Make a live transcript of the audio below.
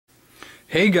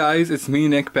Hey guys, it's me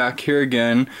Nick back here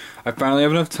again. I finally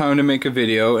have enough time to make a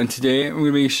video, and today I'm going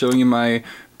to be showing you my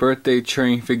birthday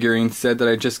train figurine set that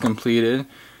I just completed.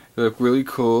 They look really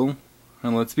cool,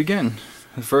 and let's begin.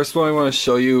 The first one I want to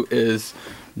show you is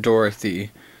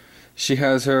Dorothy. She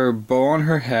has her bow on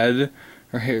her head,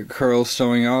 her hair curls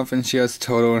showing off, and she has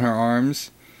Toto in her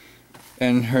arms.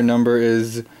 And her number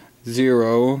is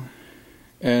 0,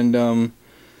 and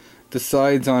the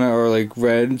sides on it are like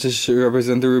red to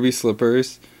represent the ruby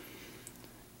slippers,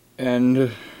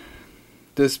 and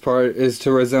this part is to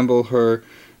resemble her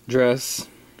dress,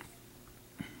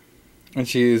 and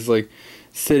she is like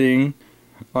sitting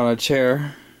on a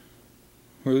chair.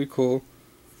 Really cool.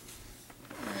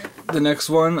 The next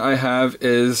one I have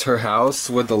is her house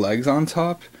with the legs on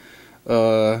top.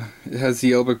 It has the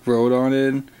Yellow Brick Road on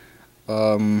it,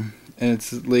 and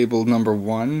it's labeled number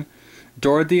 1.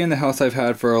 Dorothy and the house I've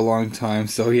had for a long time,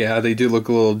 so yeah, they do look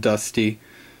a little dusty.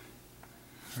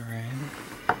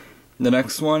 Alright. The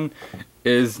next one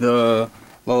is the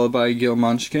Lullaby Gil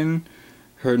Munchkin.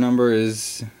 Her number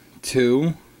is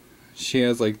 2. She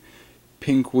has like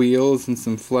pink wheels and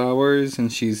some flowers,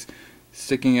 and she's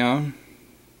sticking out.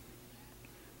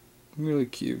 Really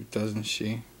cute, doesn't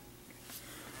she?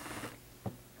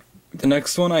 The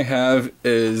next one I have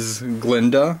is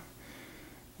Glinda.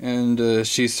 And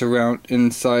she's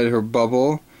inside her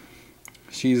bubble.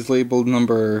 She's labeled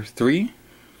number 3.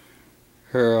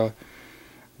 Her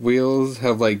wheels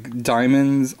have like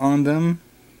diamonds on them,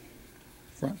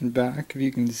 front and back, if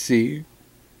you can see.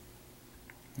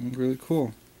 Really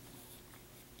cool.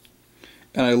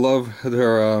 And I love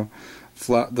her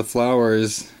the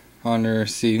flowers on her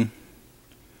seat.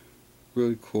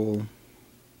 Really cool.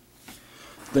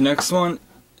 The next one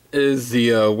is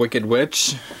the Wicked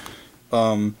Witch.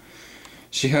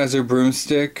 She has her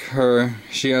broomstick,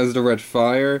 she has the red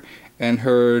fire, and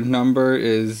her number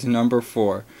is number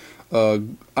 4. I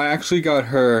actually got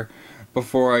her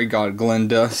before I got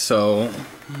Glinda, so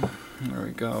there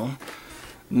we go.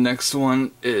 Next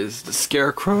one is the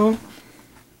Scarecrow.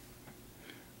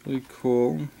 Really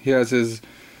cool. He has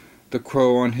the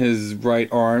crow on his right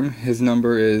arm. His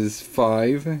number is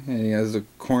 5, and he has a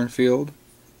cornfield,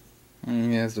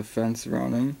 and he has a fence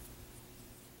around him.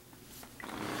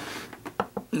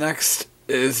 Next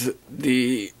is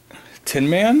the Tin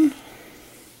Man.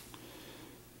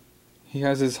 He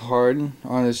has his heart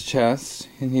on his chest,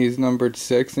 and he's numbered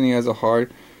 6, and he has a heart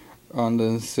on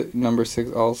the number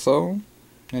 6 also,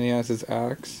 and he has his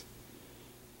axe.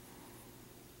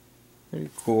 Pretty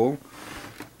cool.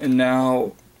 And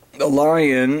now the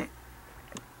lion,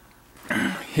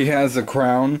 he has a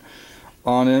crown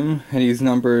on him, and he's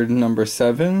numbered number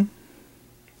 7.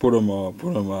 Put him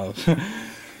up.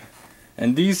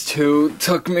 And these two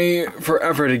took me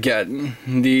forever to get.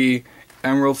 The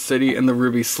Emerald City and the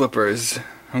Ruby Slippers.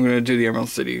 I'm going to do the Emerald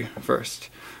City first.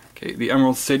 Okay, the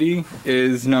Emerald City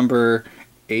is number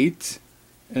 8,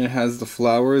 and it has the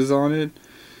flowers on it.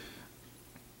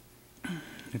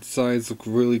 Its sides look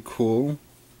really cool.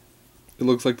 It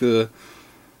looks like the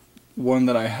one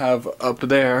that I have up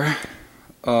there.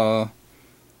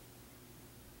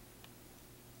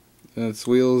 Its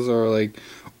wheels are like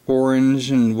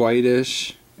orange and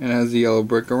whitish, and has the yellow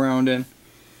brick around it.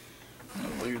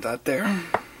 I'll leave that there.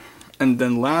 And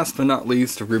then last but not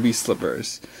least, the Ruby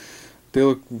Slippers. They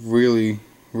look really,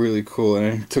 really cool,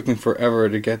 and it took me forever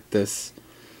to get this.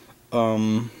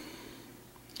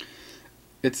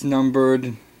 It's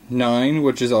numbered 9,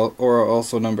 which is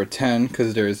also number 10,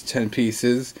 because there's 10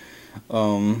 pieces.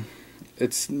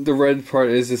 It's the red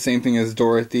part is the same thing as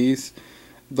Dorothy's.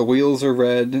 The wheels are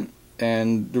red,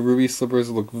 and the Ruby Slippers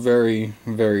look very,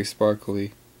 very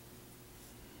sparkly.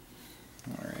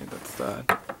 Alright, that's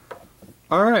that.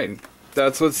 Alright,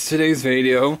 that's what's today's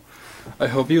video. I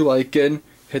hope you like it.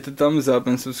 Hit the thumbs up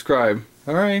and subscribe.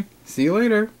 Alright, see you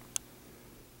later.